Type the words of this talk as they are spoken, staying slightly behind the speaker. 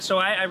So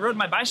I rode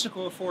my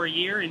bicycle for a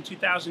year in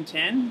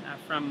 2010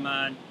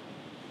 from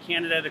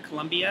Canada to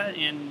Colombia,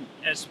 and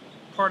as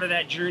part of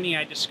that journey,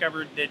 I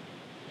discovered that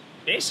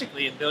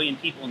basically a billion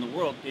people in the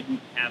world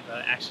didn't have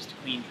access to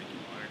clean drinking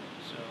water.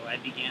 So I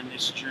began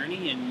this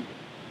journey and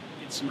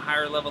did some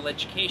higher level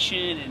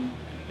education, and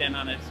been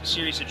on a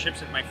series of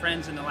trips with my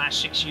friends in the last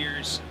 6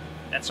 years.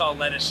 That's all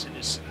led us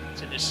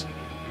to this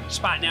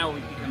spot now where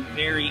we've become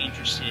very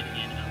interested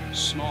in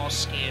small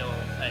scale,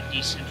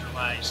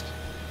 decentralized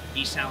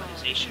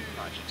desalinization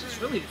projects.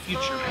 It's really the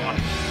future of water.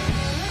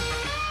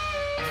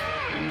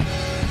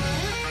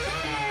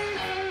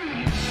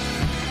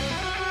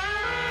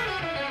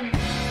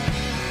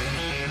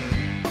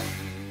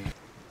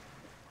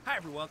 Hi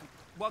everyone,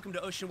 welcome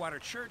to Ocean Water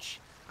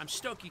Church. I'm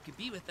stoked you could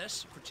be with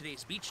us for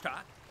today's Beach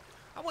Talk.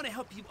 I want to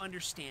help you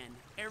understand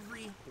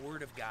every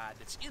word of God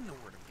that's in the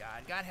Word of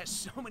God. God has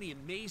so many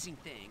amazing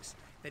things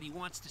that He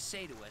wants to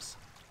say to us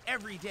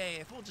every day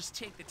if we'll just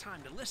take the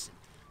time to listen.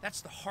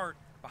 That's the heart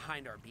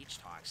behind our Beach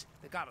Talks,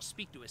 that God will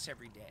speak to us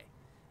every day.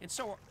 And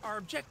so our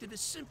objective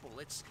is simple.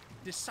 It's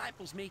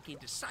disciples making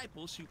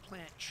disciples who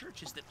plant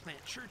churches that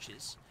plant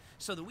churches,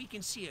 so that we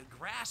can see a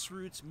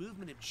grassroots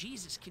movement of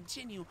Jesus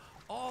continue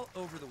all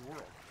over the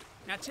world.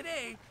 Now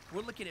today,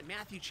 we're looking at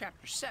Matthew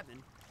chapter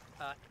 7,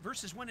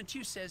 verses 1 and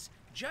 2 says,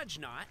 "Judge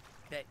not,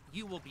 that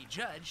you will be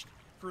judged,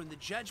 for in the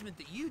judgment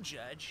that you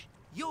judge,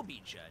 you'll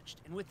be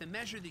judged. And with the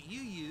measure that you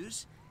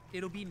use,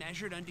 it'll be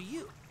measured unto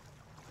you."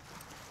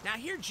 Now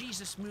here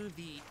Jesus moved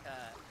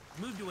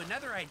to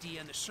another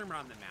idea in the Sermon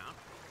on the Mount.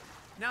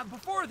 Now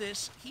before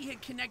this, he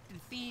had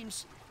connected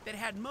themes that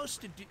had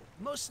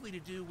mostly to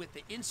do with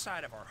the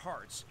inside of our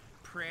hearts,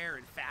 prayer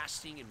and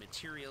fasting and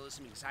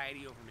materialism,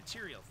 anxiety over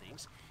material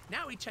things.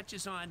 Now he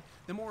touches on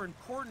the more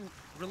important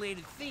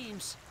related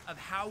themes of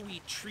how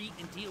we treat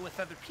and deal with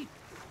other people.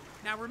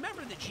 Now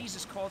remember that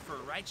Jesus called for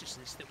a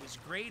righteousness that was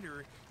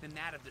greater than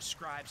that of the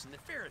scribes and the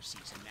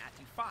Pharisees in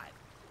Matthew 5.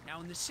 Now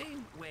in the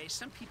same way,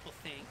 some people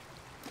think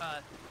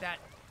that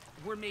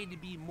we're made to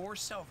be more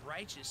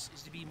self-righteous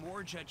is to be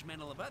more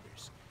judgmental of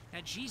others. Now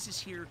Jesus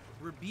here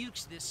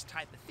rebukes this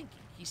type of thinking.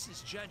 He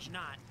says, "Judge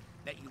not,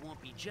 that you won't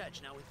be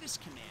judged." Now with this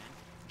command,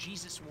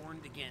 Jesus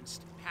warned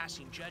against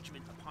passing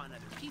judgment upon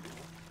other people,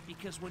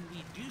 because when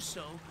we do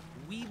so,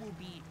 we will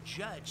be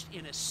judged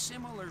in a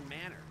similar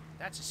manner.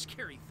 That's a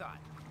scary thought.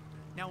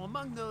 Now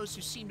among those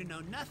who seem to know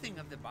nothing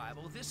of the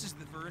Bible, this is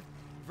the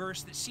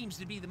verse that seems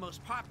to be the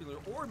most popular,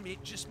 or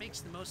just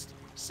makes the most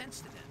sense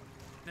to them.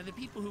 Now the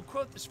people who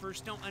quote this verse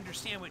don't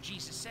understand what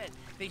Jesus said.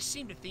 They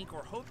seem to think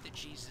or hope that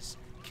Jesus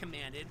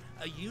commanded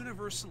a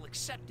universal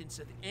acceptance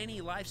of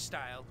any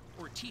lifestyle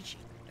or teaching.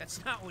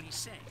 That's not what he's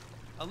saying.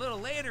 A little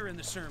later in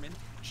the sermon,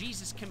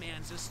 Jesus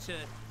commands us to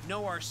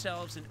know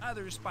ourselves and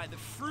others by the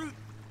fruit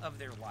of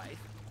their life,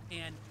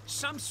 and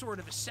some sort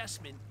of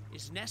assessment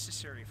is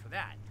necessary for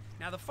that.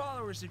 Now the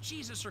followers of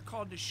Jesus are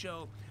called to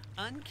show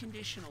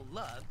unconditional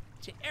love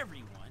to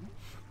everyone,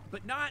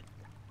 but not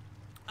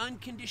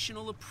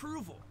unconditional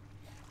approval.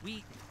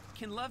 We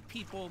can love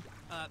people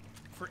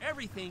for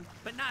everything,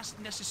 but not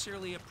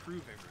necessarily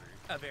approve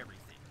of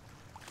everything.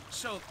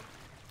 So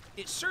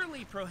it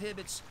certainly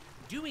prohibits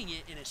doing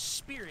it in a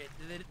spirit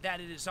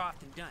that it is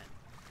often done.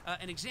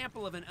 An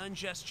example of an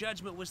unjust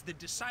judgment was the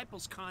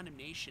disciples'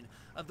 condemnation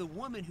of the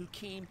woman who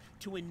came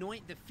to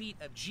anoint the feet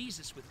of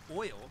Jesus with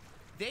oil.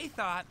 They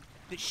thought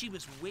that she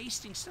was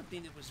wasting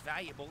something that was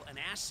valuable, an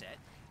asset.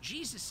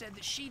 Jesus said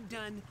that she'd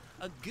done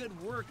a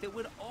good work that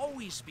would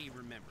always be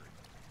remembered.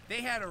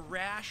 They had a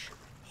rash,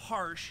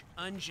 harsh,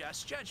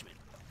 unjust judgment.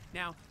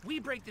 Now, we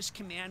break this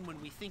command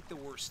when we think the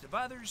worst of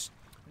others.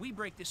 We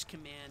break this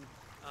command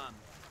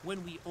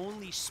when we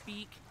only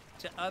speak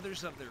to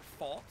others of their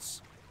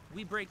faults.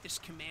 We break this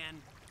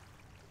command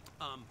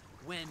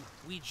when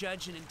we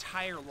judge an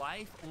entire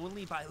life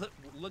only by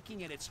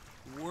looking at its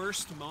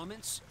worst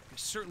moments. We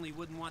certainly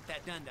wouldn't want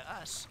that done to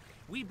us.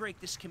 We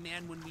break this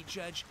command when we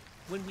judge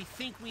when we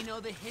think we know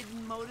the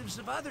hidden motives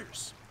of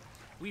others.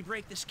 We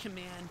break this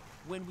command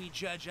when we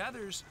judge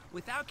others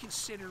without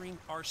considering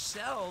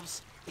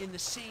ourselves in the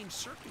same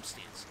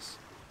circumstances.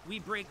 We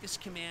break this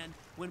command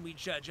when we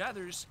judge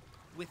others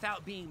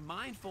without being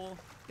mindful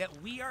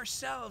that we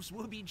ourselves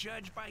will be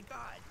judged by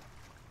God.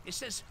 It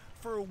says,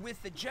 "For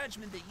with the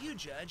judgment that you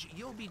judge,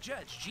 you'll be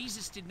judged."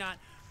 Jesus did not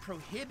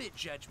prohibit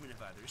judgment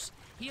of others.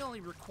 He only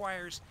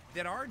requires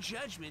that our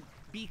judgment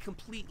be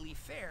completely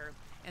fair,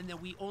 and that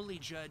we only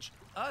judge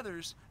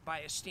others by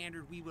a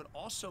standard we would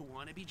also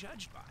want to be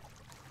judged by.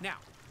 Now,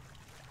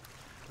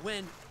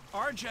 when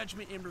our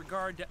judgment in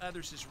regard to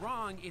others is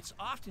wrong, it's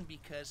often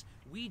because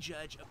we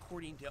judge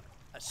according to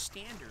a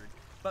standard,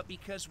 but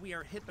because we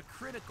are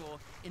hypocritical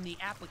in the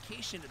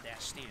application of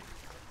that standard.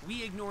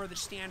 We ignore the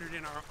standard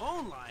in our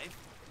own life.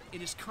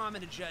 It is common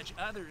to judge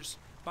others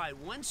by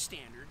one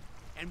standard,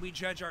 and we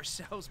judge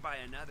ourselves by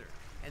another.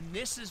 And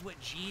this is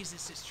what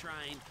Jesus is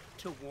trying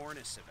to warn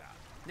us about.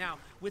 Now,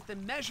 with the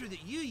measure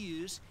that you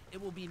use, it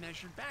will be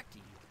measured back to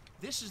you.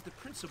 This is the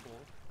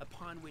principle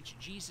upon which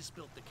Jesus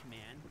built the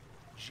command,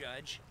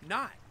 "Judge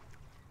not,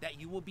 that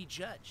you will be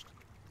judged."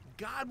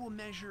 God will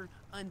measure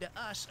unto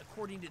us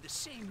according to the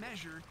same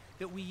measure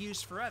that we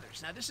use for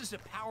others. Now, this is a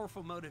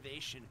powerful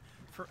motivation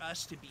for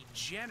us to be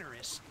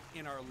generous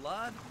in our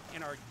love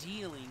and our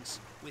dealings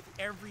with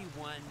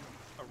everyone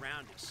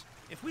around us.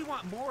 If we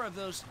want more of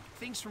those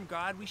things from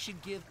God, we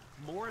should give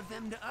more of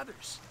them to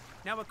others.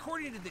 Now,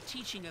 according to the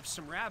teaching of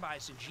some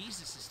rabbis in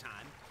Jesus'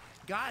 time,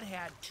 God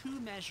had two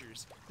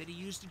measures that he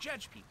used to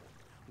judge people.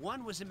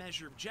 One was a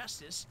measure of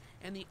justice,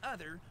 and the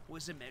other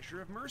was a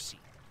measure of mercy.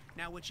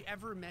 Now,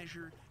 whichever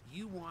measure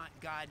you want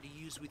God to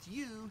use with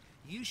you,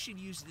 you should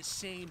use the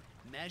same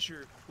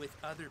measure with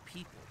other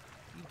people.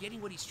 You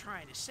getting what he's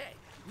trying to say?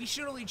 We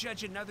should only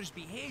judge another's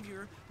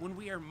behavior when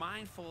we are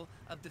mindful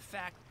of the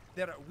fact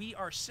that we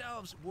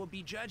ourselves will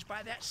be judged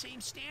by that same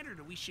standard,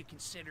 and we should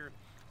consider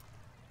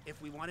if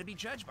we want to be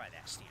judged by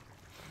that standard.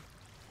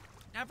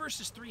 Now,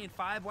 verses 3 and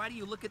 5, why do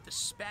you look at the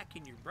speck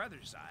in your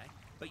brother's eye,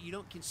 but you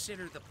don't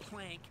consider the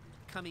plank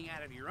coming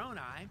out of your own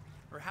eye?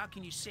 Or how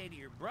can you say to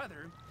your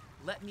brother,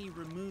 let me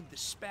remove the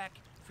speck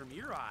from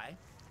your eye,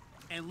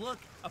 and look,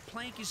 a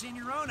plank is in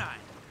your own eye?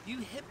 You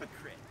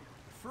hypocrite.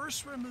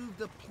 First remove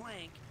the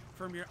plank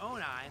from your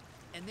own eye,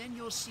 and then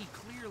you'll see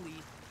clearly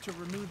to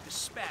remove the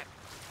speck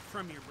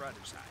from your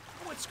brother's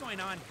eye. What's going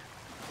on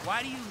here?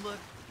 Why do you look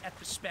at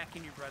the speck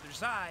in your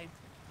brother's eye,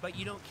 but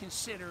you don't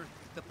consider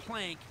the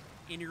plank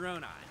in your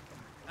own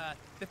eye?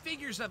 The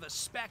figures of a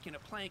speck and a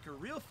plank are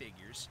real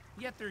figures,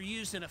 yet they're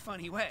used in a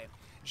funny way.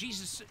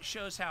 Jesus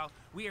shows how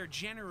we are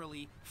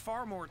generally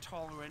far more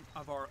tolerant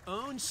of our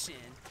own sin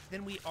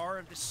than we are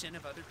of the sin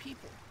of other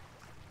people.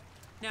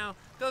 Now,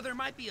 though there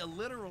might be a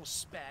literal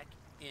speck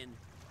in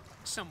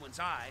someone's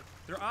eye,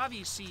 there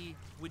obviously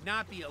would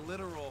not be a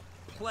literal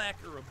pleck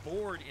or a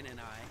board in an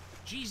eye.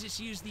 Jesus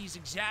used these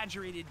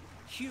exaggerated,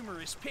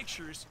 humorous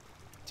pictures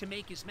to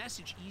make his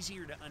message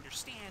easier to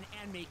understand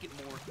and make it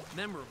more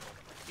memorable.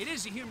 It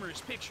is a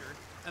humorous picture,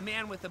 a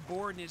man with a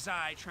board in his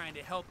eye trying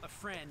to help a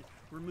friend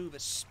remove a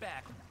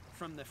speck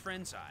from the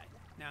friend's eye.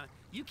 Now,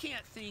 you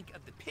can't think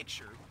of the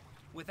picture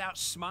without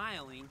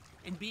smiling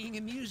and being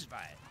amused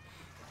by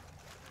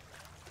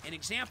it. An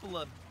example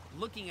of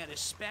looking at a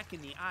speck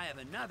in the eye of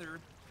another,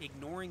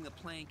 ignoring the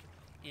plank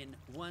in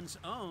one's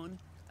own,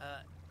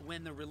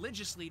 when the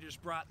religious leaders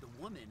brought the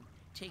woman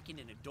taken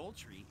in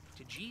adultery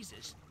to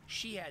Jesus,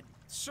 she had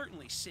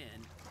certainly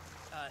sinned.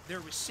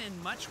 There was sin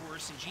much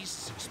worse, and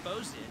Jesus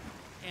exposed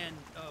it. And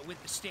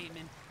with the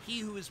statement, he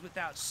who is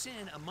without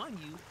sin among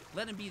you,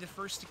 let him be the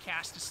first to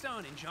cast a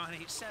stone in John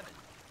 8:7.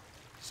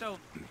 So,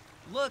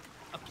 look,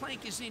 a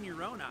plank is in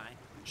your own eye.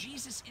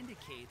 Jesus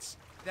indicates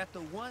that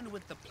the one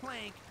with the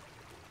plank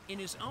in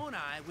his own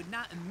eye would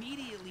not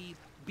immediately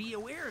be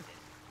aware of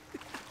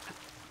it.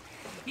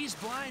 He's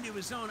blind to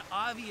his own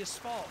obvious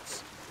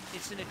faults.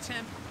 It's an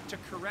attempt to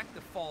correct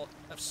the fault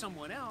of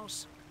someone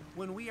else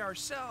when we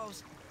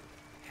ourselves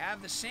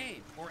have the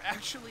same, or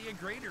actually a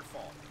greater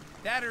fault.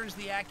 That earns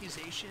the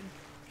accusation,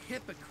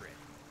 hypocrite.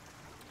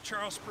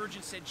 Charles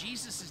Spurgeon said,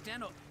 Jesus is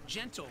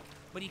gentle,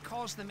 but he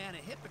calls the man a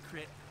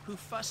hypocrite who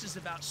fusses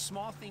about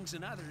small things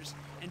in others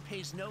and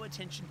pays no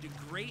attention to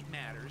great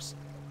matters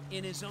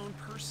in his own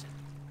person.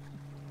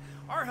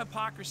 Our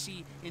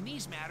hypocrisy in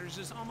these matters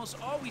is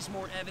almost always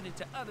more evident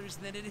to others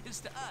than it is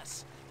to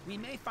us. We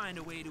may find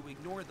a way to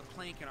ignore the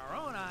plank in our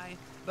own eye,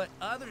 but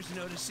others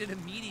notice it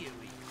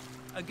immediately.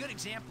 A good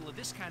example of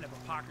this kind of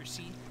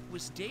hypocrisy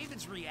was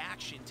David's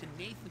reaction to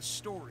Nathan's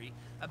story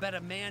about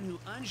a man who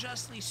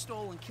unjustly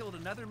stole and killed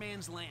another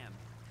man's lamb.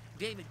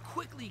 David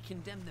quickly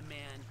condemned the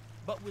man,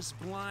 but was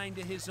blind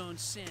to his own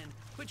sin,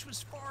 which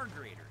was far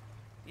greater.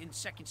 In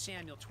 2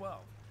 Samuel 12,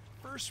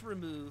 first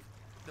remove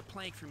the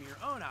plank from your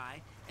own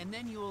eye, and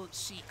then you'll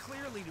see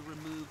clearly to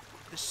remove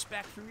the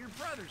speck from your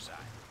brother's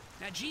eye.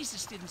 Now,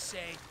 Jesus didn't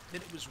say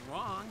that it was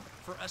wrong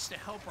for us to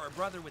help our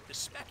brother with the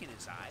speck in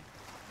his eye.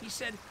 He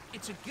said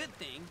it's a good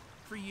thing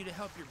for you to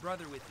help your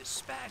brother with the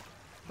speck,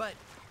 but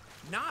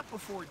not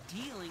before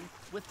dealing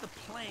with the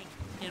plank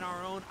in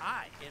our own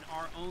eye, in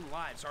our own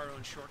lives, our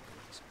own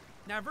shortcomings.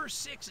 Now, verse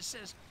 6, it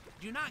says,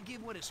 do not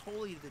give what is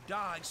holy to the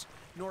dogs,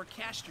 nor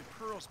cast your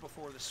pearls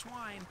before the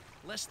swine,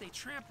 lest they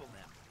trample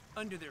them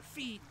under their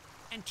feet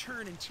and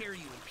turn and tear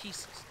you in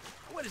pieces.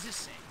 What is this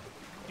saying?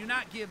 Do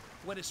not give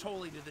what is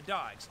holy to the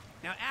dogs.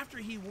 Now, after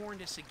he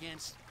warned us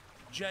against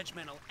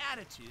judgmental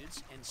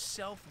attitudes and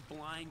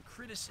self-blind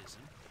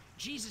criticism,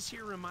 Jesus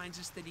here reminds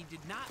us that he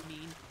did not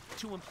mean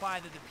to imply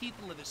that the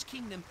people of his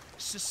kingdom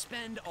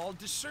suspend all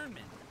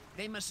discernment.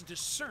 They must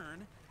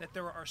discern that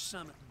there are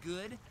some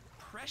good,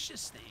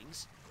 precious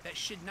things that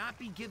should not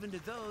be given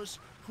to those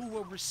who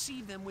will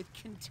receive them with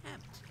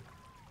contempt.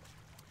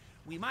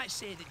 We might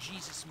say that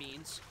Jesus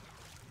means,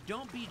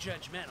 don't be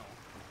judgmental.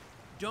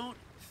 Don't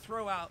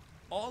throw out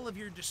all of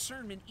your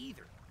discernment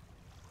either.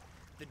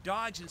 The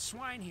dogs and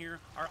swine here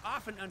are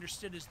often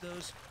understood as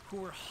those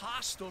who are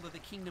hostile to the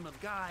kingdom of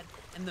God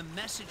and the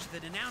message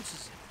that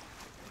announces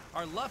it.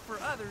 Our love for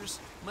others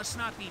must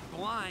not be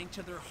blind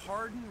to their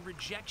hardened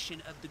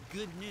rejection of the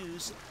good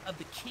news of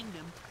the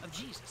kingdom of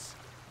Jesus.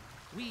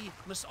 We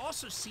must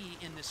also see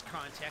in this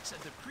context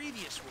of the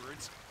previous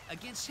words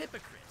against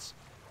hypocrites.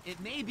 It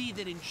may be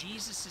that in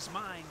Jesus'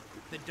 mind,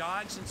 the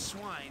dogs and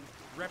swine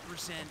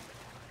represent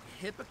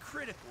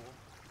hypocritical,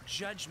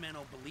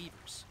 judgmental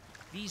believers.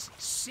 These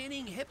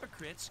sinning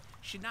hypocrites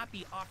should not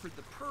be offered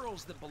the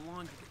pearls that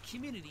belong to the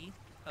community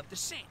of the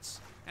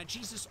saints. Now,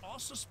 Jesus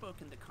also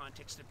spoke in the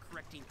context of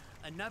correcting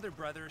another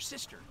brother or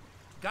sister.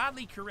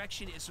 Godly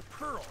correction is a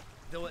pearl,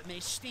 though it may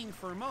sting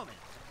for a moment.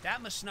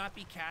 That must not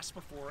be cast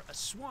before a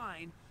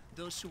swine,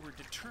 those who are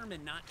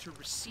determined not to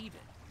receive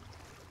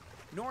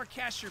it. Nor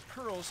cast your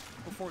pearls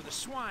before the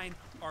swine.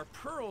 Our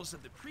pearls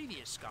of the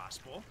previous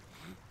gospel,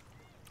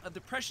 of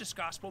the precious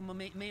gospel,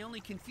 may only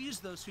confuse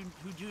those who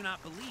do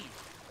not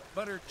believe,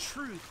 but are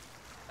truth,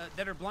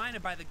 that are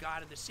blinded by the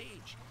God of this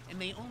age, and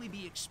may only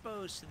be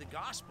exposed to the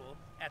gospel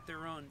at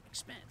their own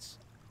expense.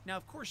 Now,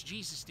 of course,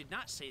 Jesus did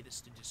not say this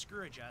to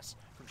discourage us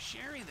from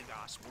sharing the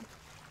gospel.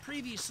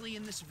 Previously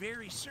in this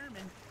very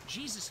sermon,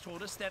 Jesus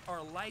told us that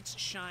our lights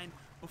shine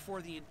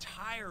before the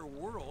entire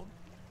world.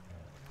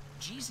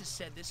 Jesus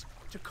said this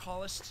to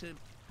call us to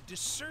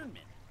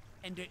discernment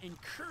and to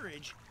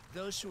encourage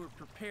those who are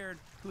prepared,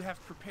 who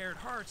have prepared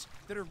hearts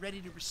that are ready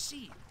to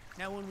receive.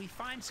 Now, when we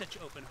find such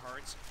open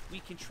hearts,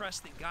 we can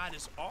trust that God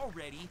has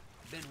already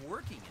been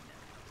working in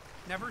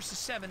them. Now, verses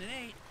 7 and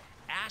 8,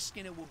 ask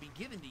and it will be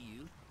given to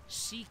you,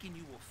 seek and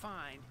you will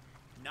find,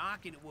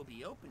 knock and it will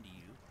be open to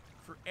you.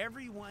 For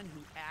everyone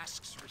who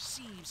asks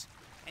receives,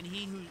 and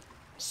he who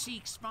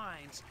seeks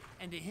finds,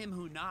 and to him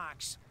who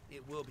knocks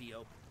it will be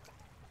open.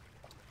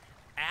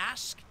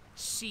 Ask,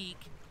 seek,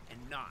 and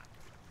knock.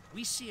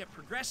 We see a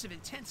progressive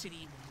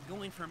intensity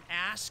going from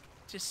ask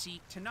to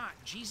seek to knock.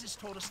 Jesus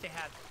told us to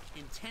have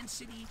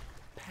intensity,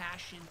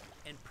 passion,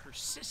 and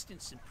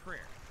persistence in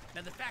prayer.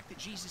 Now, the fact that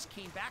Jesus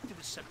came back to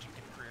the subject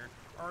of prayer,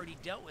 already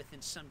dealt with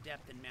in some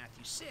depth in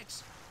Matthew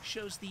 6,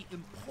 shows the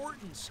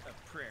importance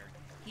of prayer.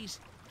 He's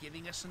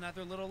giving us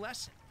another little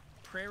lesson.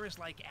 Prayer is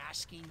like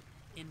asking,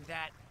 in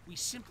that we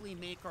simply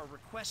make our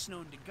requests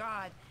known to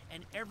God,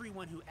 and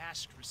everyone who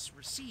asks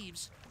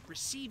receives.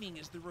 Receiving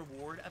is the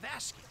reward of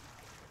asking.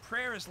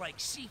 Prayer is like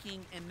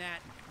seeking, in that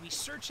we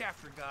search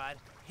after God,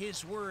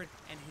 His Word,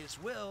 and His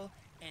will,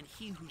 and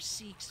he who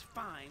seeks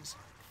finds.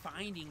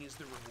 Finding is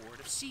the reward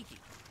of seeking.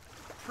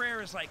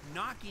 Prayer is like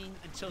knocking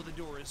until the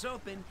door is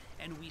open,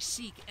 and we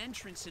seek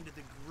entrance into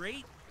the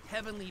great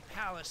heavenly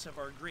palace of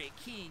our great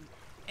King.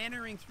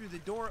 Entering through the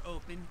door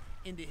open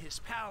into His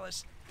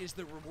palace is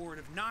the reward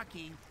of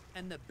knocking,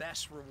 and the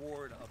best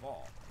reward of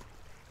all.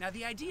 Now,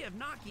 the idea of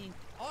knocking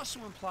also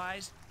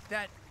implies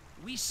that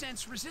we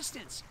sense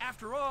resistance.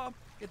 After all,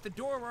 if the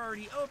door were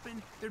already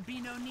open, there'd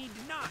be no need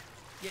to knock.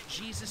 Yet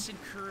Jesus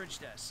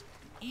encouraged us,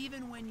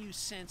 even when you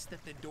sense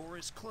that the door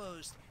is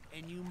closed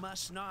and you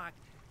must knock,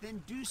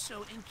 then do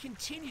so and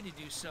continue to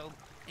do so,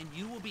 and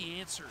you will be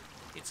answered.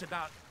 It's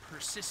about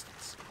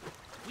persistence.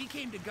 We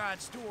came to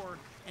God's door,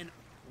 and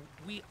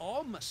we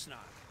all must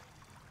knock.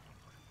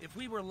 If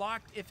it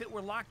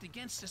were locked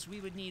against us,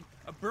 we would need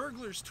a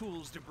burglar's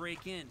tools to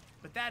break in,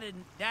 but that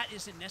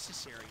isn't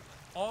necessary.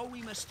 All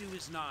we must do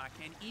is knock,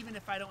 and even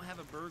if I don't have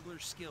a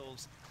burglar's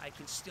skills, I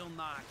can still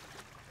knock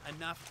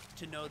enough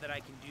to know that I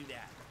can do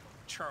that.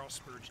 Charles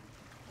Spurgeon.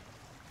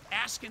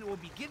 Ask and it will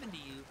be given to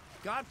you.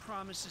 God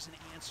promises an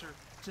answer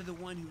to the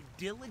one who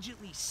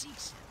diligently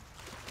seeks Him.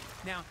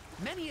 Now,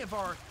 many of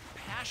our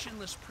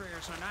passionless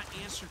prayers are not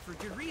answered for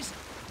good reason,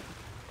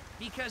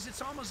 because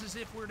it's almost as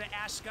if we're to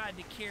ask God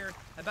to care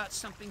about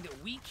something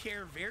that we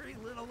care very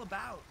little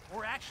about,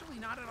 or actually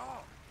not at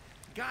all.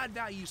 God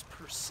values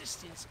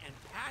persistence and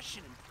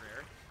passion in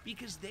prayer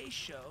because they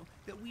show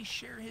that we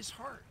share His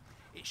heart.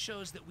 It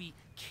shows that we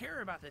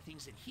care about the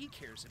things that He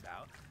cares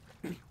about.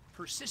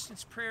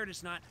 Persistence prayer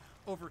does not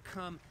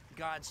overcome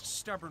God's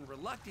stubborn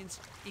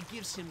reluctance. It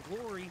gives Him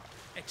glory,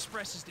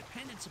 expresses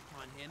dependence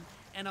upon Him,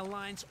 and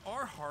aligns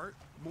our heart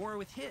more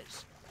with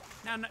His.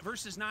 Now,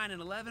 verses 9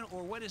 and 11,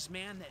 or what is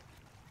man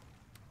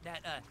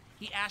that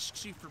he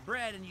asks you for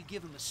bread and you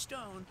give him a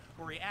stone,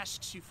 or he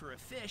asks you for a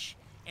fish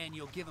and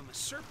you'll give him a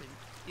serpent?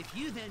 If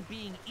you then,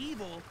 being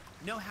evil,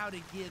 know how to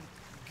give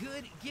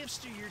good gifts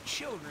to your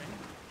children,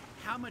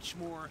 how much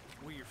more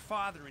will your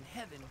Father in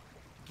heaven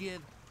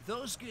give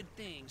those good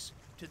things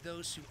to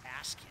those who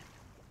ask Him?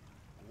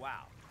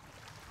 Wow.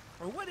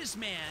 Or what is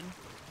man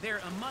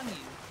there among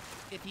you,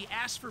 if he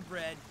asks for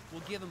bread,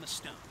 will give him a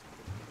stone?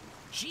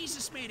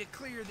 Jesus made it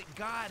clear that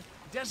God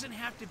doesn't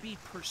have to be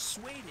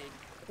persuaded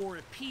or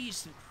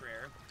appeased in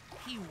prayer.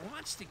 He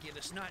wants to give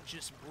us not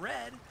just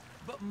bread,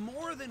 but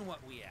more than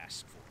what we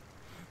ask for.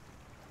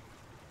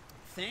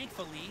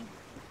 Thankfully,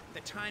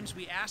 the times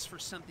we ask for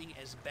something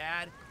as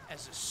bad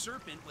as a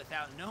serpent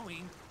without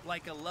knowing,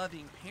 like a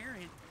loving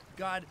parent,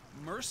 God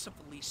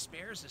mercifully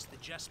spares us the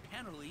just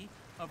penalty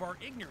of our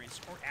ignorance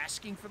or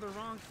asking for the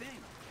wrong thing.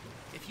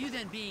 If you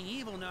then, being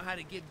evil, know how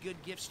to give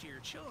good gifts to your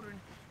children,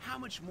 how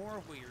much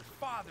more will your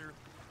Father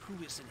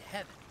who is in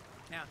heaven?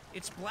 Now,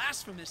 it's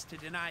blasphemous to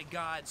deny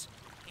God's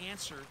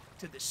answer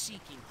to the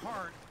seeking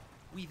heart.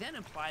 We then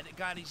imply that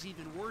God is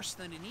even worse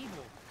than an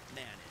evil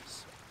man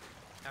is.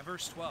 Now,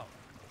 verse 12.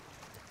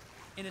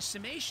 In a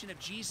summation of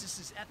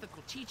Jesus'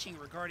 ethical teaching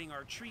regarding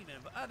our treatment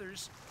of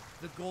others,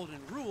 the golden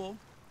rule,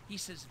 he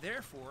says,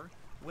 therefore,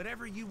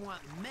 whatever you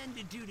want men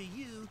to do to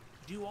you,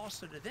 do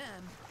also to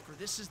them, for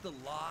this is the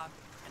law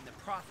and the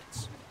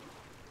prophets.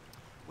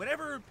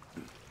 Whatever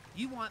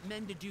you want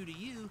men to do to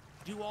you,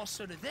 do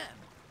also to them.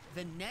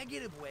 The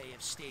negative way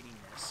of stating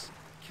this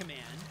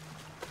command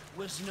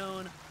was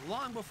known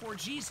long before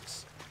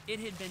Jesus.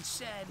 It had been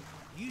said,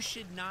 you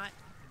should not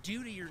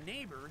do to your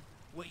neighbor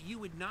what you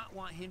would not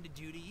want him to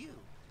do to you.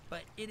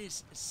 But it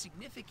is a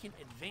significant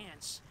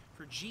advance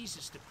for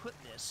Jesus to put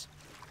this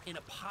in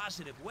a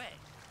positive way,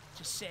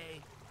 to say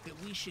that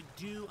we should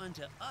do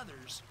unto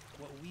others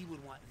what we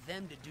would want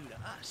them to do to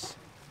us.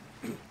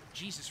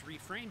 Jesus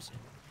reframes it.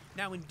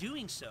 Now, in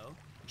doing so,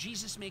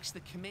 Jesus makes the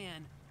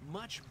command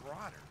much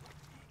broader.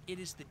 It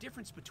is the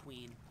difference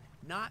between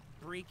not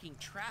breaking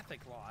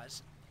traffic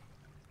laws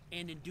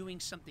and in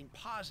doing something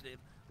positive,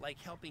 like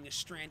helping a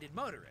stranded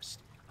motorist.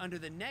 Under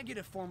the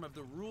negative form of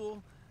the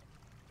rule,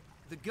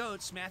 the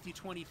goats, Matthew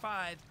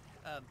 25,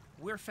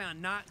 we're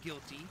found not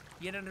guilty,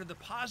 yet under the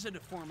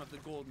positive form of the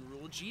golden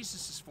rule,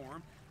 Jesus'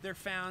 form,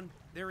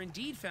 they're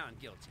indeed found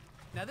guilty.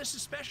 Now, this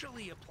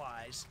especially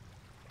applies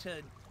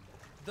to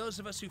those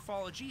of us who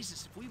follow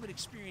Jesus. If we would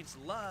experience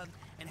love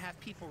and have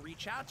people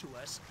reach out to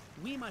us,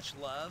 we must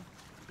love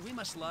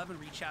and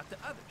reach out to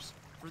others.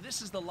 For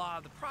this is the law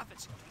of the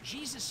prophets.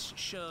 Jesus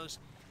shows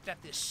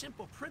that this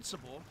simple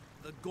principle,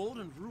 the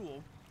golden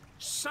rule,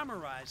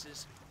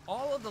 summarizes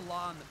all of the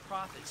law and the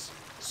prophets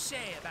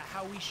say about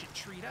how we should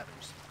treat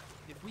others.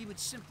 If we would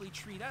simply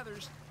treat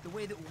others the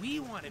way that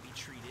we want to be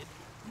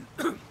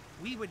treated,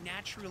 we would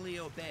naturally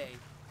obey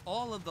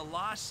all of the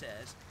law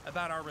says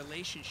about our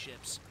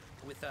relationships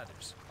with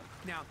others.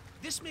 Now,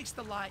 this makes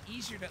the law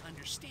easier to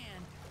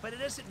understand, but it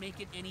doesn't make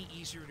it any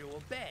easier to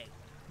obey.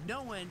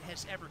 No one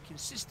has ever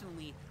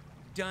consistently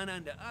done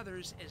unto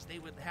others as they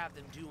would have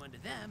them do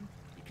unto them,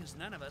 because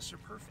none of us are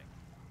perfect.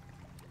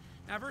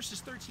 Now, verses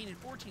 13 and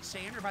 14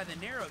 say, enter by the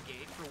narrow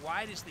gate, for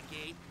wide is the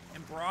gate,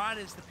 and broad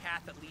is the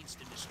path that leads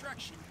to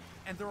destruction,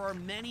 and there are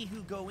many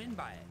who go in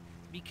by it,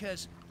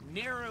 because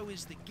narrow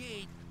is the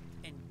gate,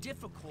 and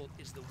difficult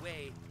is the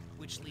way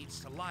which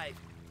leads to life,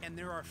 and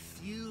there are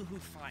few who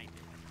find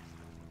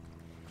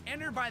it.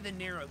 Enter by the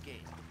narrow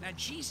gate. Now,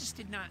 Jesus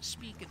did not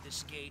speak of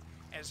this gate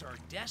as our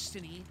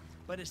destiny,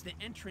 but as the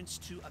entrance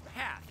to a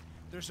path.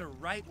 There's a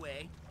right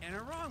way and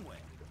a wrong way.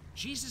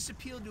 Jesus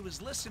appealed to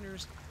his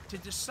listeners to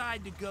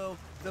decide to go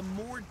the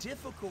more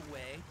difficult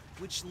way,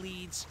 which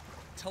leads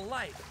to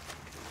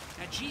life.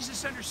 Now,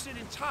 Jesus understood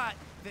and taught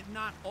that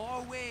not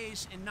all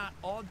ways and not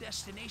all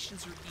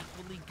destinations are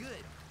equally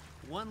good.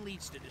 One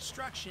leads to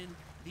destruction,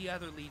 the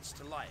other leads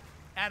to life.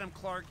 Adam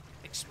Clarke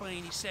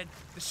explained, he said,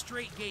 the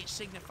straight gate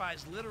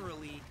signifies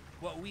literally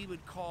what we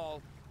would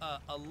call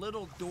a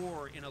little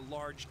door in a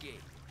large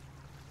gate.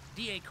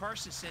 D.A.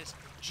 Carson says,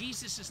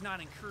 Jesus is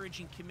not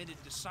encouraging committed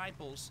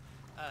disciples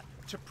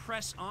to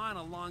press on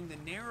along the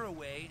narrow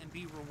way and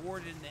be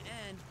rewarded in the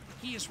end.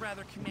 He is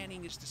rather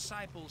commanding his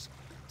disciples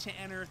to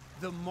enter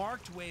the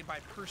marked way by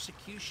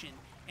persecution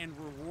and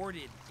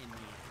rewarded in the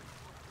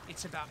end.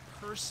 It's about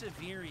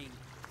persevering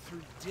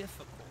through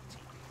difficulty.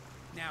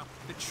 Now,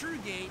 the true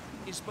gate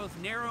is both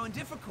narrow and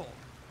difficult.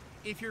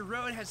 If your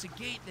road has a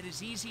gate that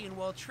is easy and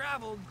well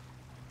traveled,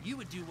 you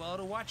would do well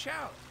to watch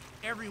out.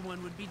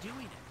 Everyone would be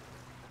doing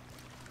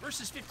it.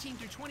 Verses 15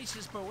 through 20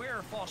 says, beware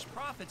of false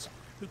prophets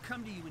who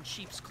come to you in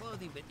sheep's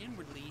clothing, but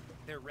inwardly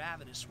they're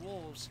ravenous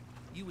wolves.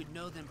 You would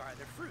know them by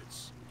their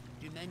fruits.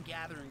 Do men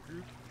gather in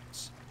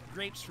groups,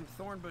 grapes from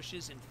thorn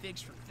bushes and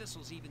figs from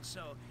thistles? Even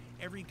so,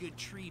 every good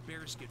tree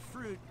bears good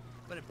fruit,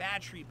 but a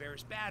bad tree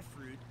bears bad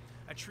fruit.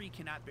 A tree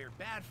cannot bear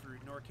bad fruit,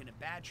 nor can a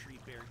bad tree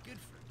bear good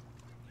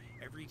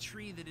fruit. Every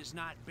tree that does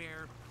not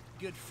bear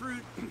good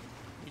fruit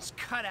is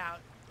cut out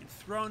and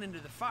thrown into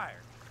the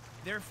fire.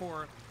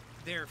 Therefore,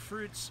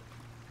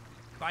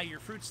 by your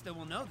fruits they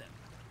will know them.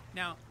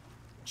 Now,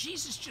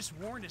 Jesus just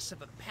warned us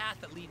of a path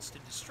that leads to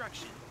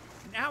destruction.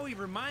 Now he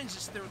reminds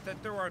us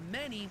that there are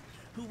many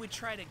who would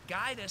try to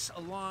guide us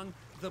along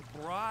the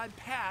broad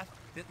path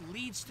that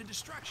leads to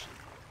destruction.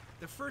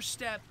 The first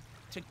step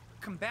to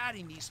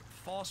combating these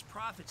false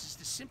prophets is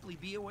to simply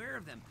be aware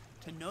of them,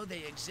 to know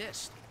they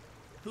exist,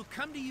 who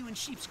come to you in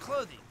sheep's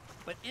clothing,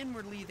 but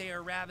inwardly they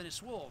are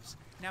ravenous wolves.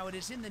 Now it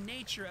is in the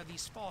nature of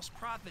these false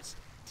prophets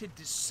to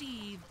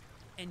deceive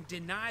and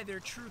deny their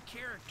true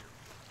character.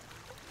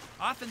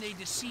 Often they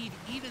deceive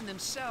even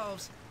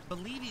themselves,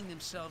 believing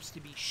themselves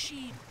to be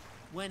sheep,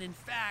 when in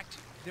fact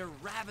they're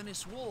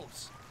ravenous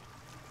wolves.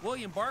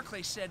 William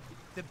Barclay said,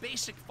 the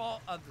basic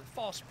fault of the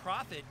false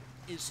prophet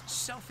is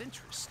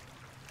self-interest.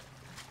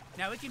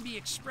 Now, it can be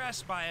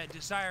expressed by a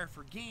desire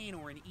for gain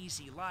or an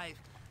easy life,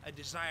 a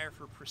desire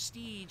for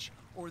prestige,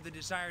 or the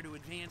desire to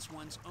advance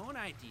one's own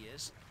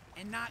ideas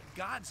and not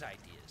God's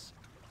ideas.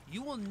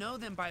 You will know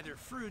them by their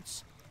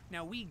fruits.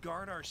 Now, we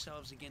guard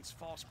ourselves against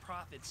false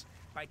prophets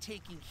by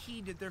taking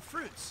heed to their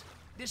fruits.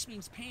 This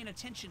means paying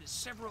attention to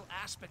several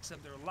aspects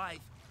of their life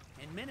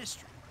and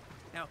ministry.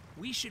 Now,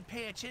 we should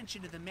pay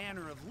attention to the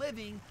manner of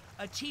living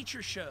a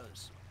teacher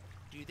shows.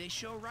 Do they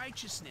show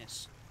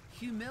righteousness,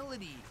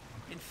 humility,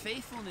 and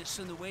faithfulness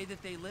in the way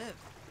that they live?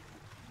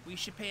 We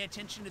should pay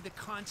attention to the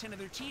content of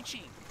their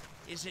teaching.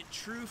 Is it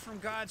true from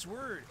God's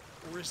word,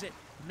 or is it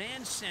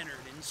man-centered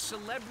and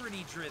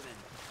celebrity-driven,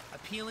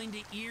 appealing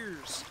to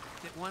ears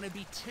that want to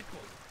be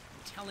tickled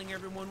and telling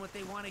everyone what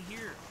they want to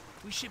hear?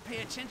 We should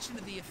pay attention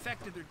to the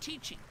effect of their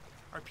teaching.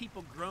 Are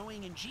people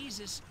growing in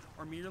Jesus,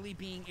 or merely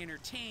being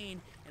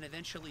entertained and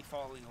eventually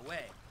falling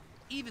away?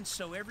 Even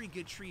so, every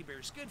good tree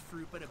bears good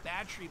fruit, but a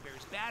bad tree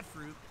bears bad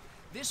fruit.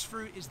 This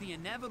fruit is the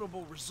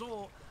inevitable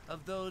result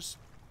of those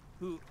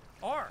who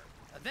are.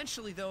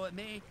 Eventually, though, it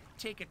may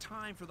take a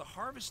time for the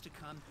harvest to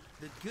come.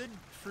 The good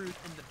fruit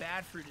and the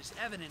bad fruit is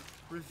evident,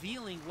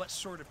 revealing what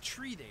sort of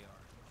tree they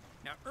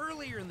are. Now,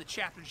 earlier in the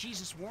chapter,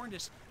 Jesus warned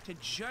us to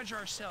judge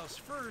ourselves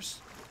first,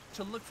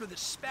 to look for the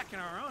speck in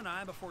our own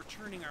eye before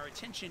turning our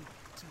attention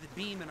to the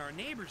beam in our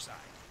neighbor's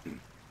eye.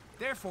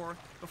 Therefore,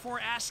 before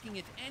asking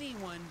if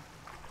anyone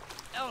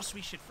else,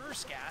 we should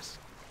first ask,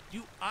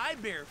 do I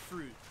bear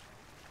fruit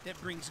that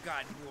brings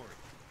God glory?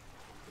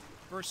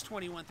 Verse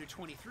 21 through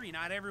 23,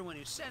 not everyone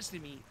who says to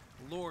me,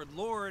 Lord,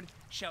 Lord,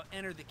 shall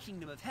enter the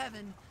kingdom of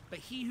heaven, but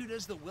he who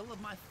does the will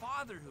of my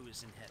Father who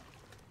is in heaven.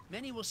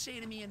 Many will say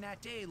to me in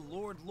that day,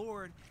 Lord,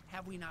 Lord,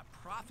 have we not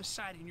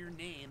prophesied in your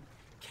name,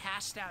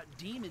 cast out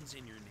demons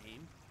in your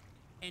name,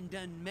 and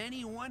done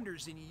many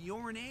wonders in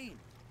your name?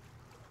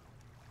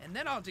 And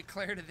then I'll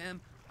declare to them,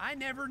 I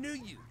never knew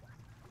you.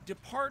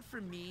 Depart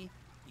from me,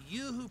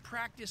 you who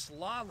practice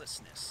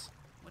lawlessness.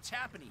 What's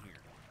happening here?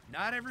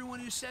 Not everyone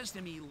who says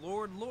to me,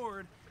 Lord,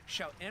 Lord,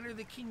 shall enter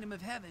the kingdom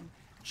of heaven.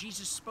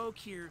 Jesus spoke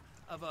here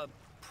of a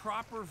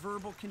proper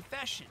verbal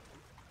confession,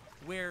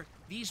 where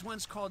these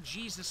ones called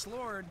Jesus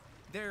Lord,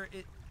 there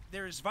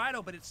is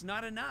vital, but it's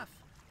not enough.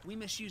 We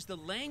must use the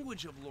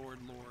language of Lord,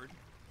 Lord.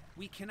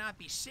 We cannot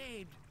be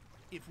saved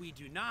if we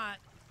do not.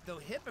 Though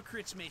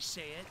hypocrites may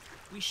say it,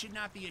 we should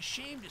not be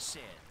ashamed to say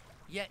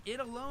it. Yet it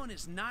alone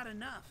is not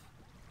enough.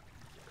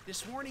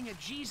 This warning of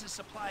Jesus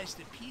applies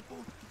to people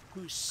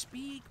who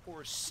speak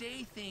or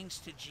say things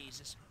to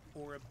Jesus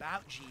or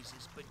about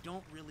Jesus, but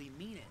don't really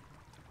mean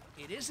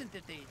it. It isn't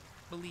that they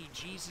believe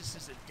Jesus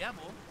is a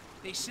devil.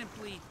 They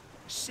simply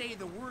say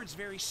the words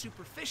very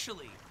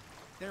superficially.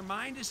 Their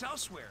mind is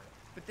elsewhere,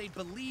 but they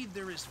believe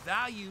there is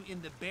value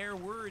in the bare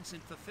words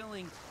and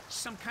fulfilling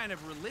some kind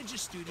of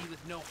religious duty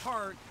with no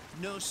heart,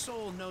 no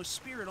soul, no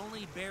spirit,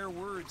 only bare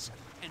words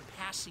and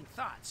passing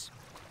thoughts.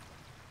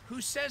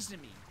 Who says to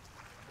me,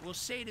 will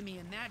say to me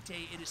in that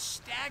day, it is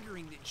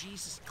staggering that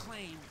Jesus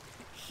claimed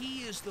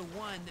he is the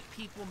one that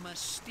people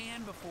must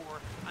stand before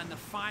on the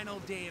final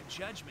day of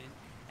judgment,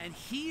 and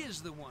he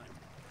is the one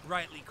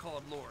rightly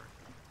called Lord.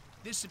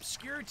 This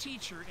obscure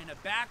teacher in a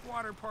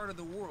backwater part of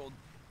the world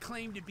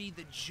claimed to be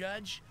the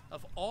judge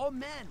of all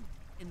men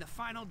in the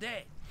final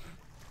day.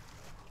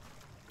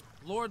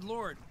 Lord,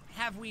 Lord,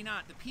 have we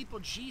not? The people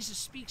Jesus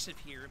speaks of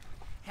here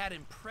had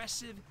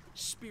impressive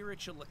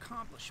spiritual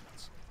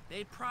accomplishments.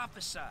 They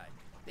prophesied.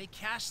 They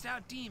cast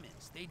out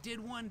demons. They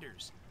did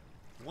wonders,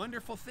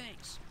 wonderful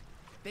things.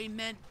 They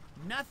meant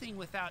nothing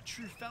without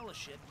true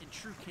fellowship and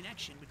true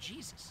connection with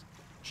Jesus.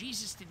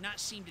 Jesus did not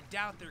seem to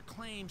doubt their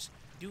claims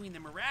doing the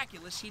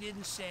miraculous. He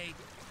didn't say,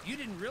 you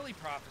didn't really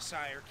prophesy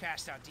or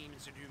cast out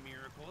demons or do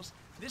miracles.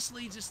 This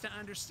leads us to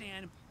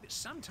understand that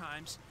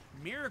sometimes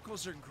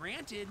miracles are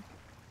granted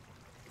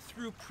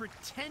through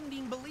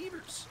pretending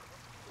believers.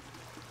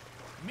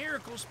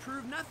 Miracles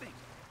prove nothing.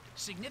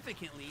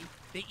 Significantly,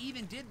 they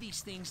even did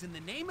these things in the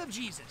name of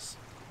Jesus,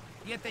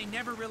 yet they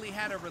never really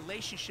had a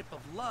relationship of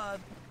love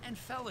and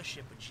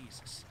fellowship with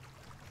Jesus.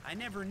 I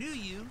never knew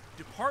you.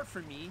 Depart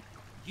from me,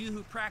 you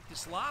who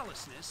practice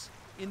lawlessness.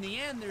 In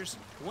the end, there's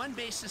one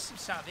basis of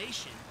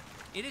salvation.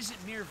 It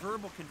isn't mere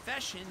verbal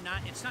confession,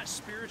 it's not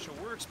spiritual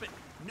works, but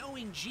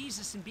knowing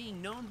Jesus and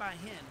being known by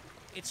him.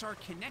 It's our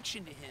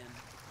connection to him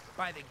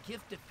by the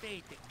gift of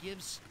faith that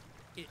gives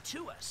it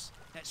to us,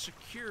 that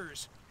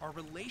secures our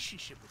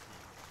relationship with him.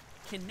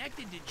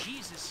 Connected to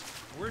Jesus,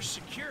 we're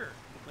secure.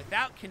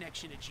 Without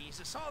connection to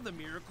Jesus, all the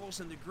miracles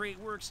and the great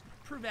works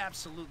prove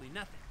absolutely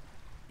nothing.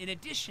 In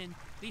addition,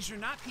 these are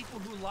not people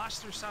who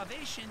lost their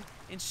salvation.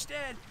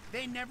 Instead,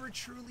 they never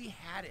truly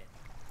had it.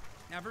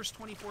 Now, verse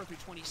 24 through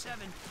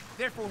 27,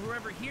 therefore,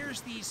 whoever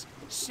hears these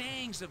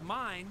sayings of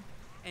mine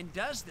and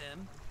does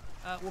them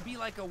will be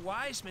like a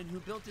wise man who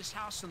built his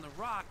house on the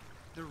rock.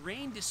 The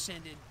rain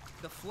descended,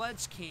 the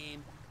floods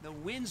came, the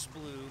winds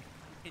blew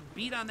and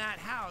beat on that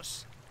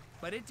house,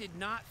 but it did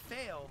not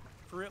fail,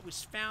 for it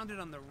was founded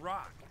on the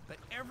rock. But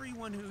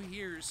everyone who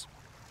hears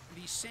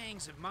these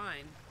sayings of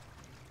mine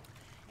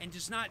and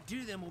does not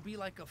do them will be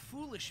like a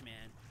foolish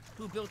man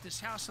who built his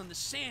house on the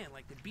sand,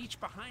 like the beach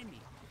behind me.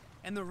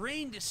 And the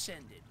rain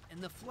descended,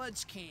 and the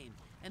floods came,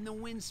 and the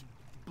winds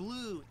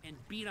blew and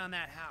beat on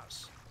that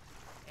house.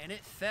 And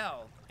it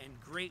fell, and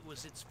great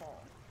was its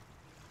fall.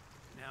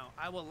 Now,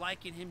 I will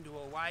liken him to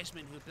a wise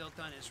man who built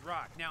on his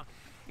rock. Now,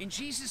 in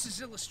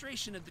Jesus'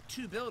 illustration of the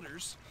two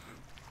builders,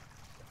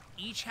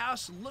 each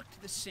house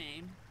looked the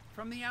same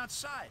from the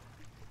outside.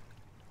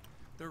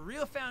 The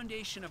real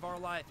foundation of our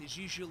life is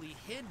usually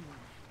hidden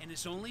and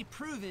is only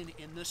proven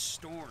in the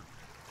storm.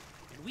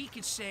 And we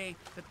could say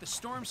that the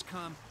storms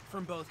come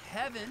from both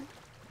heaven,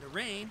 the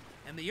rain,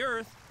 and the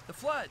earth, the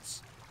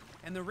floods.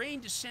 And the rain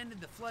descended,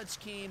 the floods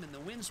came, and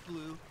the winds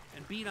blew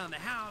and beat on the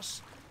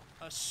house.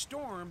 A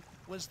storm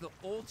was the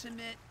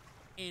ultimate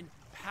in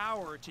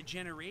power to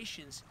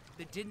generations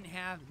that didn't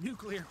have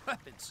nuclear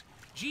weapons.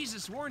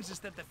 Jesus warns us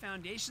that the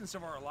foundations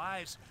of our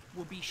lives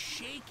will be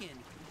shaken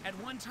at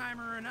one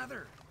time or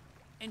another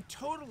and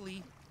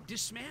totally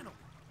dismantled.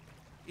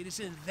 It is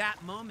in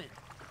that moment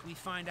we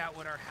find out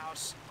what our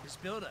house is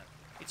built of.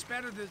 It's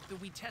better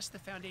that we test the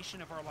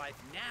foundation of our life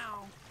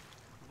now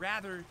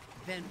rather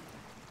than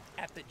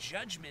at the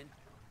judgment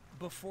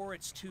before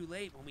it's too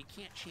late when we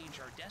can't change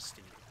our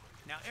destiny.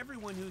 Now,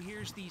 everyone who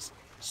hears these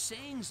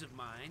sayings of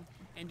mine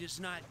and does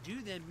not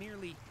do them,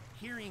 merely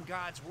hearing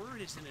God's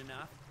word isn't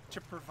enough to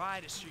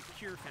provide a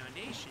secure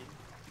foundation.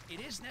 It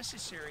is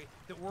necessary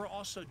that we're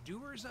also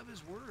doers of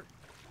his word.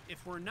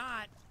 If we're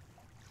not,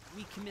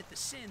 we commit the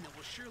sin that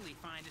will surely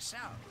find us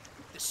out,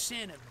 the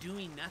sin of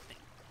doing nothing.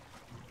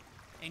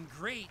 And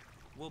great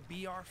will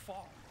be our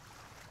fall.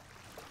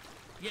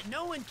 Yet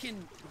no one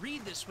can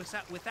read this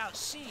without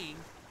seeing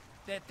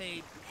that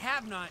they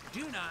have not,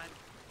 do not,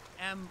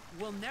 and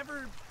will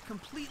never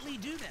completely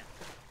do them.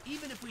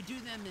 Even if we do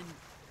them in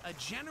a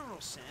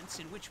general sense,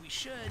 in which we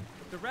should,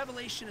 the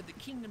revelation of the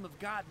kingdom of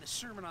God in the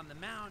Sermon on the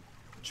Mount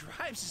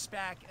drives us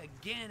back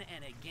again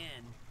and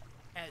again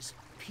as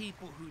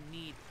people who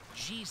need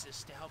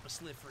Jesus to help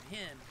us live for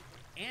him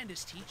and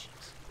his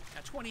teachings.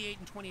 Now 28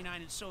 and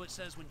 29, and so it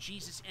says, when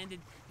Jesus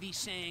ended these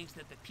sayings,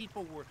 that the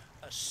people were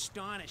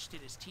astonished at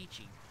his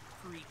teaching,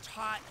 for he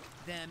taught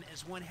them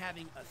as one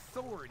having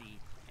authority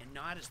and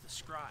not as the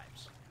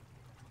scribes.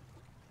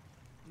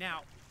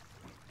 Now,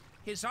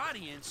 his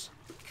audience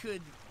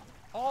could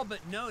all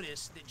but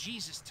notice that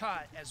Jesus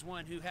taught as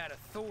one who had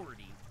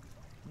authority,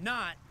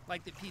 not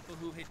like the people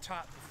who had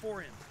taught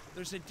before him.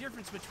 There's a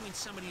difference between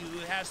somebody who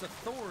has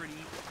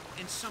authority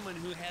and someone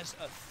who has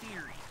a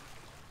theory.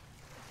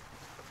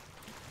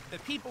 The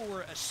people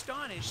were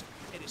astonished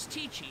at his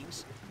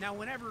teachings. Now,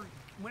 whenever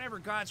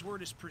God's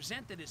word is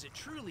presented as it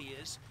truly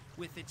is,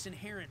 with its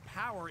inherent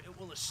power, it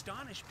will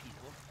astonish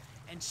people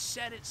and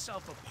set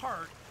itself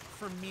apart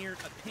from mere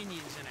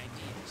opinions and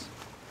ideas.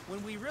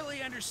 When we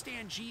really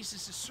understand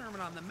Jesus'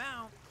 Sermon on the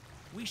Mount,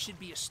 we should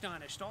be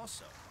astonished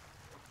also.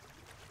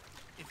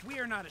 If we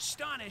are not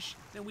astonished,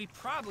 then we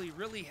probably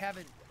really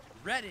haven't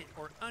read it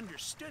or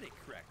understood it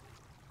correctly.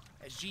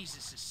 As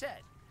Jesus has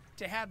said,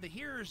 to have the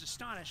hearers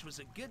astonished was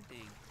a good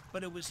thing,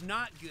 but it was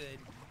not good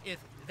if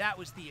that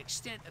was the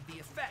extent of the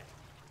effect.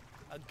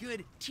 A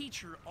good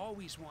teacher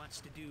always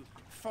wants to do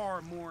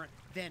far more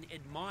than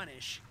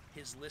admonish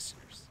his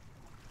listeners.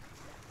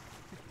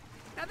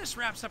 Now this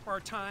wraps up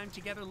our time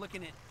together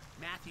looking at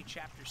Matthew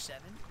chapter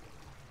 7.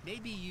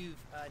 Maybe you've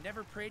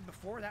never prayed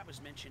before. That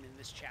was mentioned in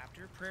this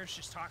chapter. Prayer's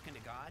just talking to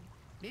God.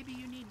 Maybe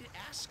you need to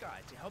ask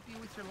God to help you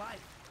with your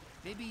life.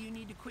 Maybe you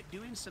need to quit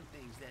doing some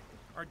things that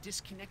are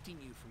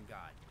disconnecting you from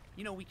God.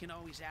 You know, we can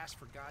always ask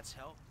for God's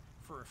help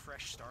for a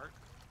fresh start.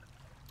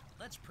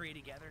 Let's pray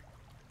together.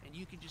 And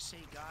you can just say,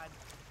 God,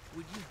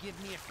 would you give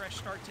me a fresh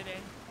start today?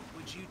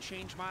 Would you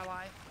change my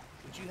life?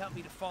 Would you help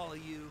me to follow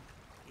you?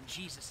 In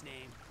Jesus'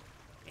 name,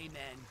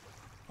 amen.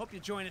 Hope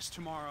you'll join us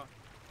tomorrow.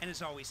 And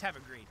as always, have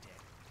a great day.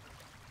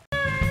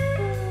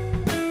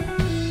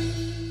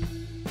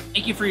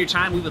 Thank you for your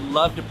time. We would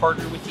love to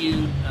partner with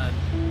you.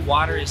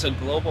 Water is a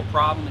global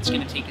problem. It's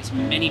going to take as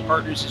many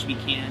partners as we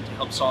can to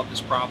help solve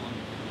this problem.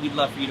 We'd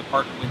love for you to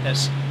partner with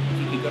us. If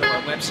you could go to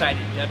our website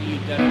at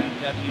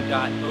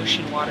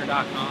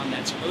www.oceanwater.com.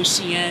 That's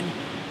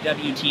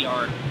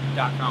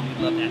OCNWTR.com. We'd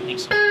love that.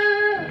 Thanks so much.